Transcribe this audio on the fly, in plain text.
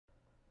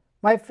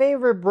My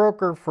favorite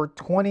broker for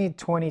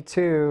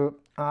 2022,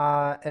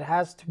 it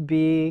has to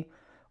be,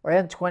 or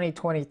in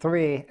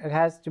 2023, it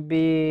has to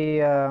be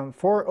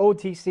for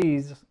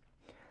OTCs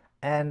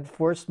and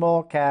for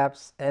small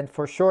caps and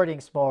for shorting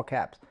small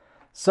caps.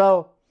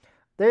 So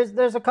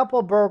there's a couple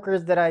of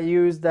brokers that I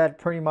use that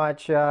pretty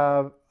much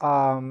I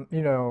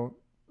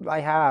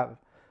have.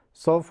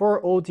 So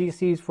for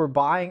OTCs, for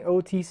buying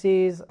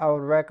OTCs, I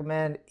would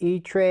recommend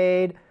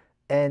E-Trade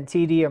and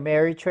TD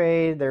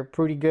Ameritrade. They're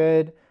pretty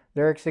good.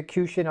 Their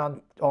execution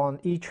on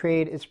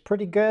E-Trade is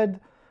pretty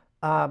good.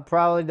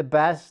 Probably the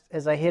best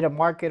as I hit a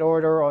market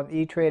order on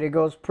E-Trade. It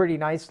goes pretty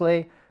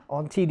nicely.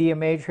 On TD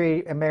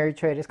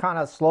Ameritrade, it's kind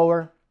of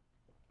slower.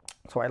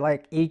 So I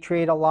like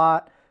E-Trade a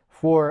lot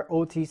for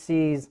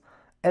OTCs.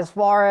 As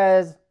far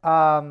as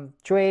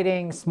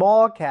trading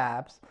small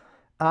caps,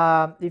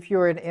 if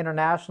you're an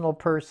international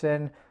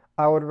person,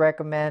 I would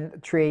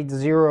recommend Trade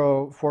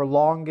Zero for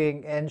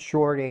longing and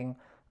shorting.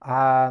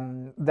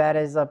 That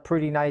is a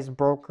pretty nice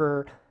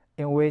broker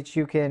in which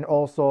you can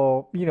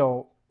also,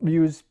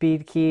 use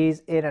speed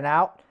keys in and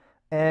out.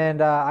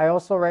 And I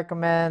also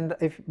recommend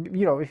if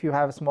you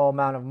have a small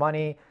amount of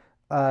money,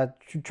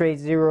 Trade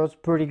Zero is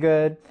pretty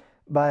good.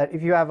 But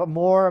if you have a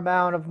more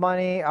amount of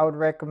money, I would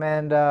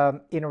recommend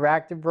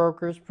Interactive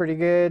Brokers, pretty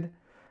good.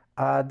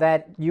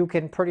 That you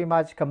can pretty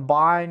much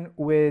combine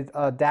with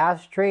a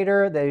Dash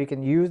Trader that you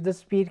can use the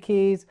speed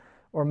keys,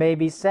 or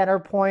maybe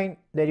Centerpoint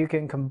that you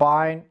can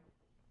combine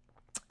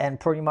and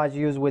pretty much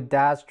use with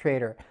Dash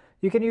Trader.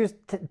 You can use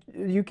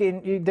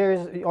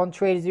there's on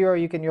Trade Zero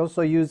you can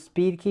also use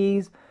speed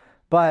keys,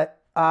 but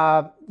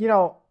on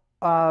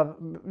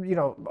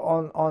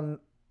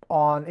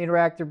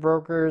Interactive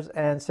Brokers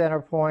and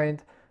Centerpoint,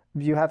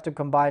 you have to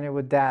combine it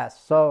with Dash.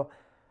 So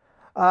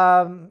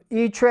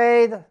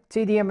E-Trade,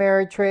 TD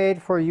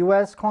Ameritrade for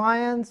US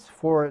clients,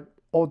 for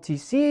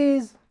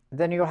OTCs.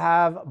 Then you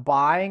have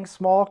buying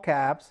small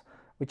caps,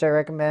 which I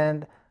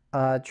recommend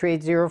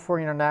Trade Zero for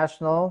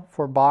international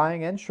for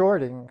buying and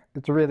shorting.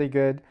 It's really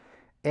good.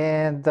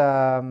 And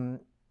and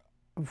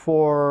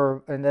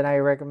then I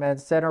recommend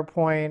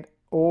Centerpoint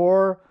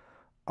or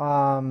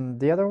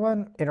the other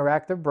one,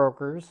 Interactive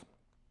Brokers,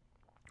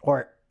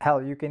 or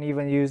hell, you can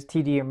even use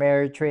TD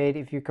Ameritrade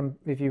if you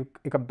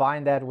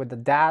combine that with the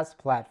DAS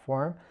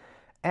platform.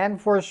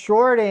 And for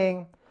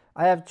shorting,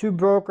 I have two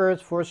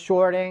brokers for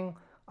shorting.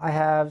 I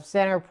have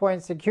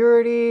Centerpoint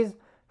Securities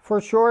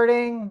for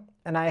shorting,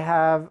 and I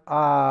have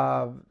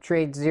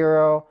Trade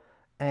Zero,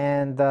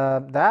 and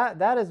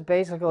that is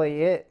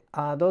basically it.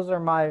 Those are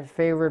my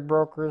favorite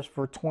brokers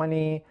for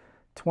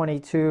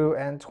 2022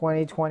 and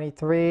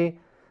 2023.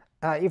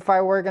 If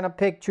I were gonna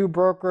pick two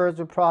brokers,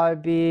 it would probably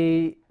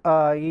be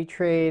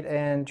E-Trade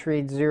and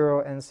Trade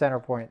Zero and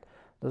Centerpoint.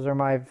 Those are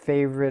my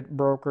favorite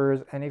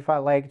brokers. And if I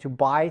like to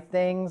buy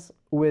things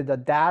with a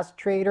Dash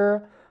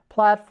Trader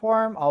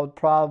platform, I would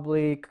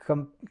probably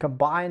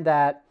combine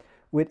that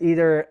with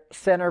either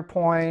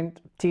Centerpoint,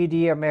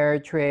 TD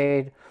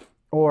Ameritrade,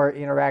 or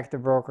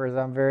Interactive Brokers.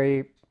 I'm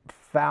very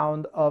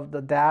fond of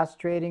the Dash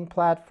trading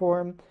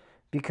platform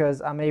because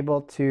I'm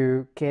able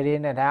to get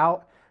in and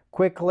out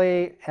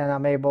quickly, and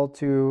I'm able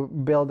to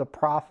build a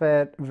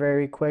profit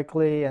very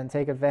quickly and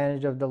take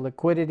advantage of the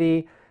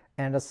liquidity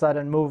and the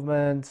sudden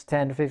movements,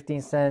 10 to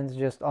 15 cents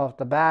just off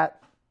the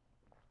bat.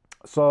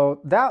 So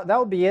that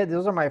would be it.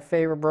 Those are my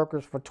favorite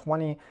brokers for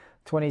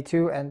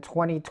 2022 and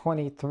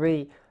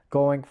 2023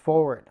 going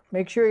forward.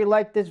 Make sure you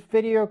like this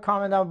video,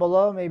 comment down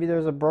below. Maybe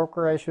there's a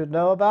broker I should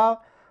know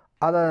about.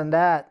 Other than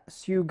that,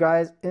 see you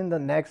guys in the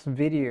next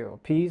video.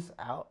 Peace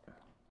out.